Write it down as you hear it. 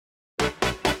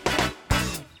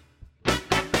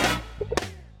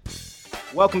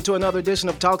Welcome to another edition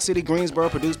of Talk City Greensboro,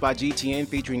 produced by GTN,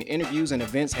 featuring interviews and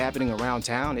events happening around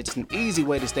town. It's an easy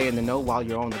way to stay in the know while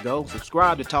you're on the go.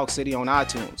 Subscribe to Talk City on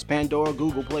iTunes, Pandora,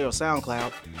 Google Play, or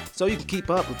SoundCloud so you can keep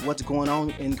up with what's going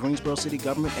on in Greensboro City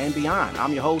government and beyond.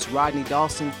 I'm your host, Rodney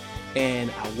Dawson, and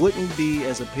I wouldn't be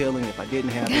as appealing if I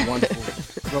didn't have the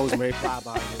wonderful Rosemary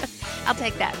Flyby with me. I'll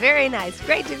take that. Very nice.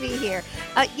 Great to be here.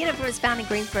 From its founding,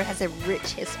 Greensboro has a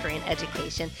rich history in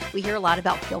education. We hear a lot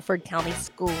about Guilford County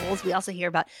schools. We also hear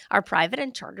about our private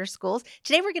and charter schools.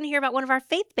 Today, we're going to hear about one of our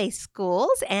faith-based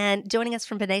schools. And joining us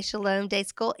from Bnai Shalom Day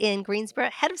School in Greensboro,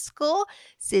 head of school,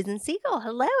 Susan Siegel.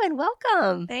 Hello and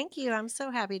welcome. Thank you. I'm so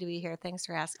happy to be here. Thanks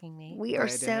for asking me. We are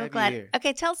so glad.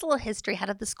 Okay, tell us a little history. How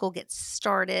did the school get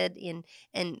started in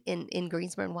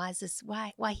Greensboro, and why is this?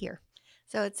 Why here?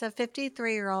 So it's a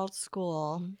 53-year-old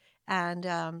school, and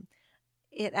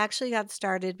it actually got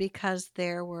started because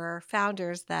there were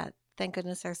founders that, thank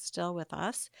goodness, are still with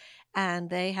us, and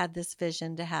they had this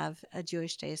vision to have a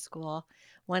Jewish day school.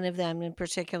 One of them in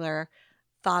particular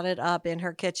thought it up in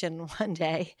her kitchen one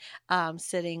day,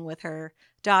 sitting with her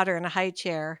daughter in a high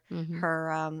chair.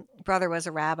 Her brother was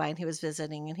a rabbi, and he was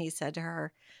visiting, and he said to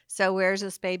her, "So where's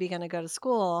this baby going to go to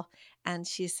school?" And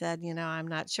she said, "I'm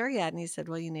not sure yet." And he said,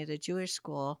 "Well, you need a Jewish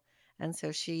school." And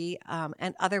so she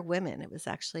and other women, it was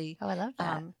actually, I love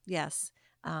that. Yes,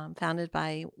 founded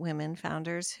by women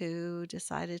founders who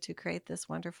decided to create this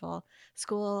wonderful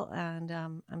school. And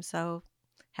I'm so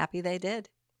happy they did.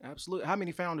 Absolutely. How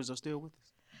many founders are still with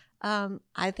us?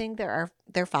 I think there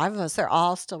are 5 of us. They're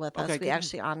all still with us. Okay, We good.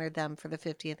 actually honored them for the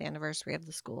 50th anniversary of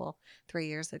the school 3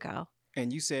 years ago.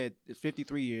 And you said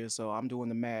 53 years, so I'm doing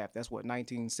the math. That's what,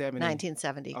 1970?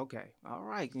 1970. Okay. All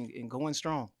right. And going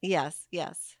strong. Yes.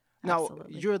 Now,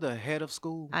 Absolutely. you're the head of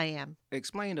school. I am.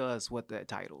 Explain to us what that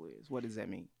title is. What does that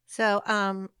mean? So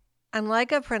I'm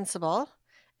like a principal,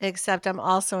 except I'm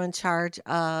also in charge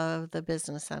of the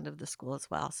business end of the school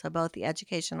as well. So both the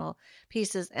educational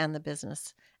pieces and the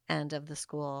business end of the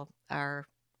school are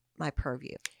my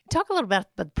purview. Talk a little bit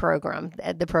about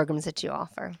the programs that you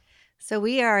offer. So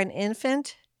we are an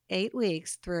infant 8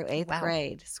 weeks through 8th Wow.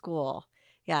 grade school.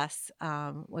 Yes,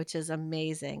 which is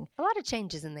amazing. A lot of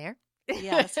changes in there.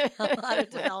 Yes, a lot of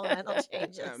developmental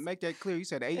changes. Yeah, make that clear. You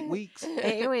said 8 weeks.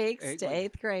 8 weeks Eight to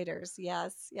weeks. 8th graders.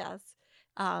 Yes.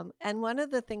 And one of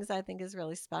the things I think is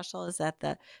really special is that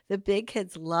the big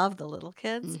kids love the little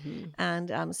kids.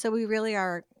 And so we really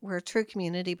we're a true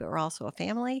community, but we're also a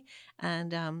family.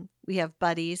 And we have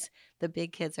buddies. The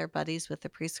big kids are buddies with the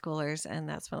preschoolers, and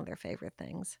that's one of their favorite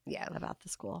things about the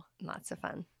school. Lots of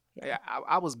fun. Yeah,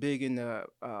 I was big into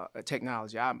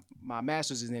technology. My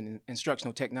master's is in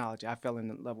instructional technology. I fell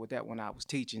in love with that when I was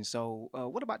teaching. So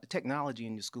what about the technology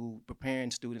in your school,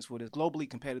 preparing students for this globally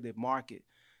competitive market?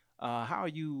 How are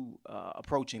you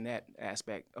approaching that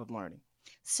aspect of learning?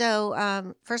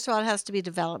 So first of all, it has to be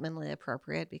developmentally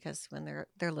appropriate because when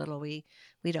they're little, we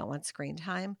don't want screen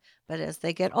time. But as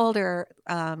they get older,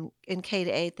 in K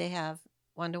to 8, they have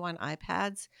 1-to-1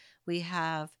 iPads. We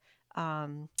have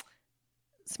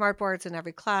smart boards in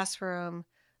every classroom.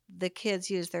 The kids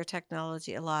use their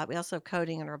technology a lot. We also have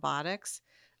coding and robotics.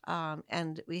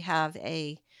 And we have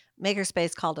a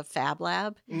makerspace called a Fab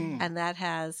Lab, and that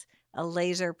has a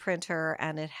laser printer,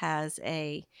 and it has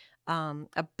a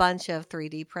bunch of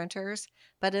 3D printers,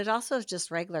 but it also is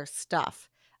just regular stuff.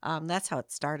 That's how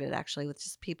it started, actually, with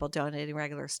just people donating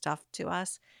regular stuff to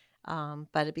us.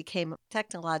 But it became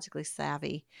technologically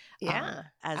savvy. Yeah.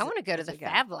 I want to go to the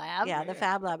Fab Lab. Yeah, the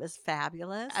Fab Lab is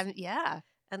fabulous. Yeah.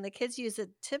 And the kids use it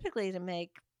typically to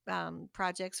make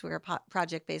projects. We're a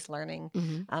project-based learning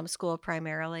school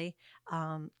primarily.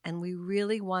 And we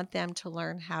really want them to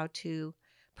learn how to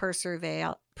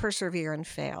persevere and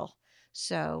fail.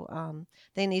 So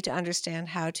they need to understand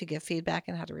how to give feedback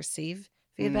and how to receive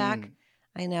feedback.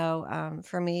 I know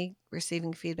for me,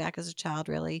 receiving feedback as a child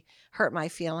really hurt my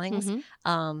feelings.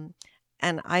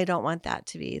 And I don't want that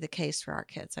to be the case for our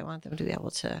kids. I want them to be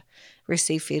able to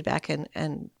receive feedback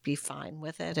and be fine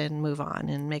with it and move on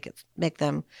and make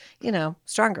them,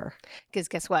 stronger. Because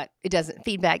guess what?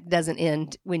 Feedback doesn't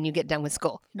end when you get done with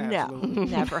school. Absolutely. No,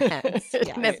 never ends.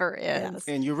 It never ends.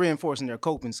 And you're reinforcing their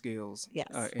coping skills. Yes.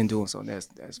 In doing so.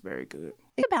 That's very good.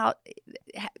 Think about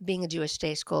being a Jewish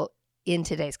day school in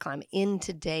today's climate, in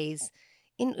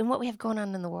what we have going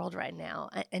on in the world right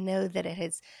now. I know that it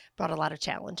has brought a lot of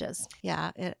challenges. Yeah,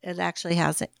 it actually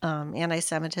has.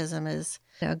 Anti-Semitism is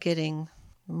getting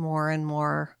more and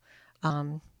more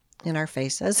in our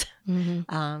faces.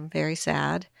 Very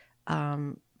sad.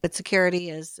 But security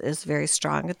is very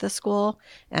strong at the school,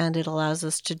 and it allows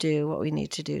us to do what we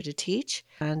need to do to teach.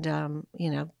 And,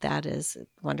 that is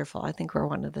wonderful. I think we're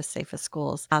one of the safest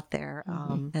schools out there.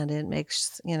 And it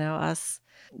makes, us,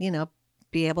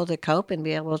 be able to cope and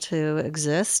be able to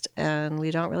exist. And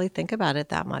we don't really think about it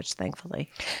that much, thankfully.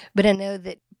 But I know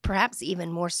that perhaps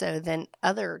even more so than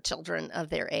other children of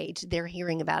their age, they're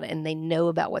hearing about it and they know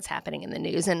about what's happening in the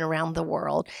news and around the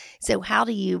world. So how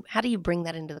do you bring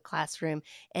that into the classroom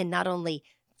and not only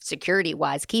security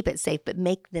wise keep it safe, but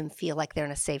make them feel like they're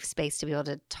in a safe space to be able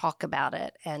to talk about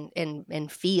it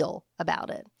and feel about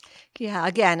it? Yeah,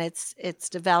 again, it's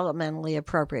developmentally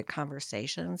appropriate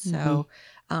conversations. So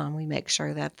we make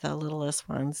sure that the littlest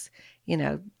ones,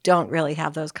 don't really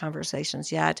have those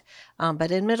conversations yet.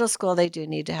 But in middle school, they do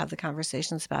need to have the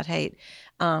conversations about hate.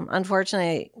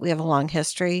 Unfortunately, we have a long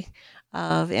history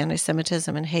of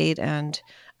anti-Semitism and hate, and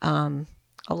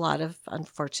a lot of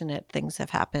unfortunate things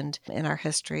have happened in our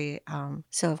history.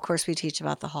 So, of course, we teach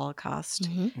about the Holocaust,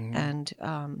 and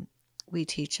we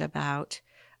teach about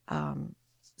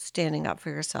standing up for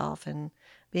yourself and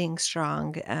being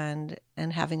strong and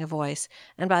having a voice.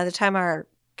 And by the time our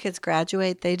kids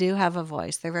graduate, they do have a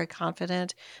voice. They're very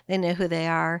confident. They know who they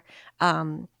are.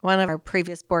 One of our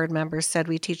previous board members said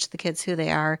we teach the kids who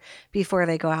they are before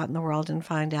they go out in the world and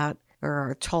find out or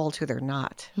are told who they're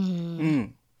not.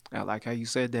 I like how you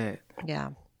said that. Yeah.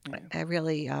 I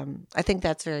really, I think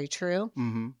that's very true.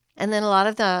 And then a lot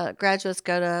of the graduates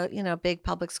go to, big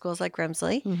public schools like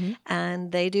Grimsley,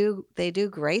 and they do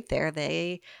great there.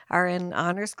 They are in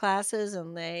honors classes,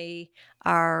 and they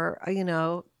are,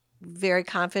 very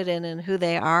confident in who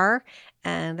they are,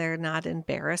 and they're not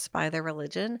embarrassed by their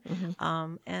religion,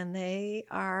 and they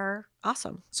are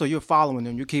awesome. So you're following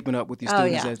them. You're keeping up with your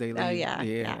students as they leave. Oh, yeah.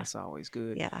 Yeah, that's always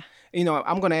good. Yeah.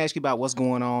 I'm going to ask you about what's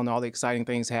going on, all the exciting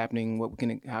things happening,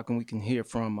 how we can hear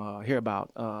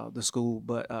about the school.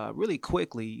 But really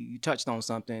quickly, you touched on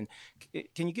something.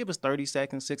 Can you give us 30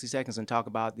 seconds, 60 seconds, and talk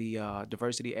about the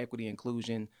Diversity, Equity,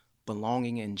 Inclusion,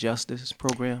 Belonging, and Justice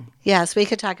program? Yes, we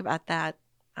could talk about that.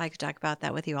 I could talk about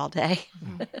that with you all day.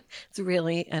 It's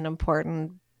really an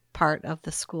important part of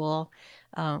the school.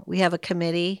 We have a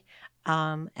committee,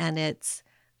 and it's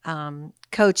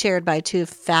co-chaired by two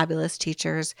fabulous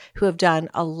teachers who have done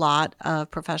a lot of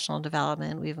professional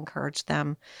development. We've encouraged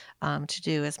them to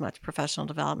do as much professional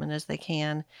development as they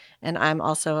can. And I'm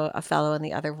also a fellow in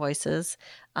the Other Voices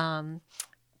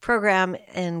program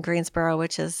in Greensboro,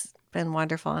 which has been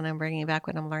wonderful. And I'm bringing back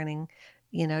what I'm learning,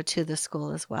 to the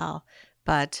school as well.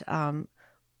 But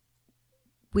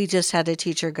we just had a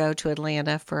teacher go to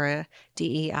Atlanta for a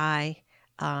DEI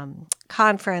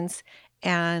conference,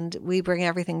 and we bring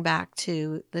everything back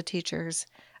to the teachers.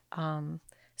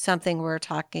 Something we're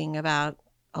talking about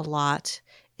a lot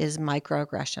is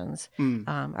microaggressions.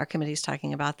 Our committee's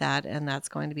talking about that, and that's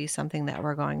going to be something that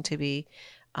we're going to be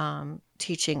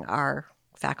teaching our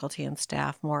faculty and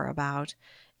staff more about.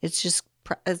 It's just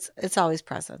it's always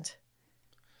present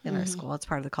in our school. It's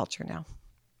part of the culture now.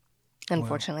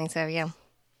 Unfortunately, so yeah.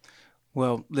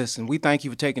 Well, listen, we thank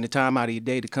you for taking the time out of your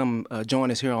day to come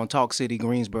join us here on Talk City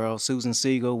Greensboro. Susan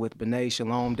Siegel with Bnai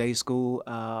Shalom Day School.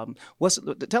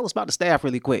 Tell us about the staff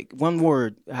really quick. One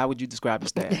word, how would you describe the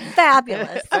staff?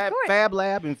 Fabulous. Fab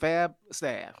Lab and Fab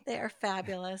staff. They are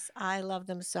fabulous. I love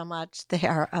them so much. They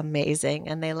are amazing,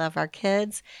 and they love our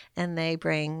kids, and they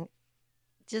bring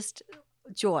just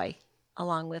joy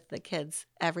along with the kids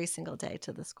every single day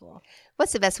to the school.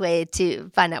 What's the best way to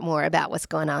find out more about what's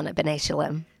going on at Bnai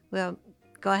Shalom? Well,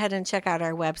 go ahead and check out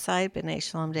our website,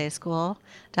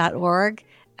 BnaiShalomDaySchool.org,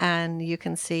 and you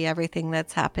can see everything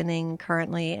that's happening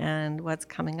currently and what's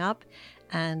coming up.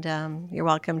 And you're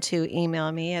welcome to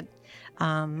email me at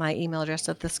my email address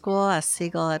at the school,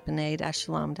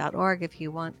 Siegel@Bnai-Shalom.org. If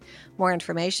you want more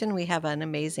information, we have an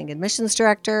amazing admissions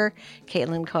director,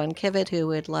 Caitlin Cohen-Kivett, who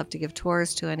would love to give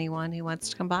tours to anyone who wants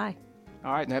to come by.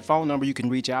 All right, and that phone number you can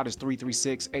reach out is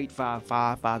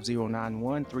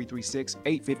 336-855-5091,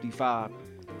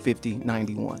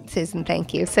 336-855-5091. Susan,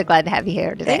 thank you. So glad to have you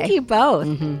here today. Thank you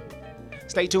both.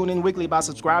 Stay tuned in weekly by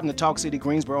subscribing to Talk City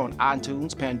Greensboro on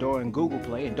iTunes, Pandora, and Google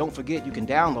Play. And don't forget, you can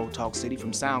download Talk City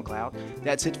from SoundCloud.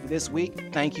 That's it for this week.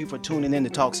 Thank you for tuning in to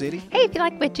Talk City. Hey, if you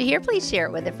like what you hear, please share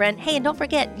it with a friend. Hey, and don't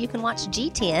forget, you can watch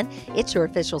GTN. It's your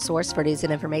official source for news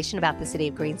and information about the city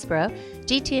of Greensboro.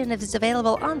 GTN is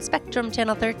available on Spectrum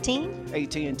Channel 13,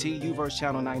 AT&T UVerse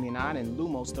Channel 99, and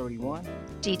Lumos 31.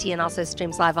 GTN also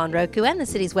streams live on Roku and the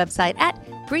city's website at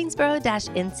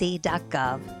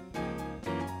greensboro-nc.gov.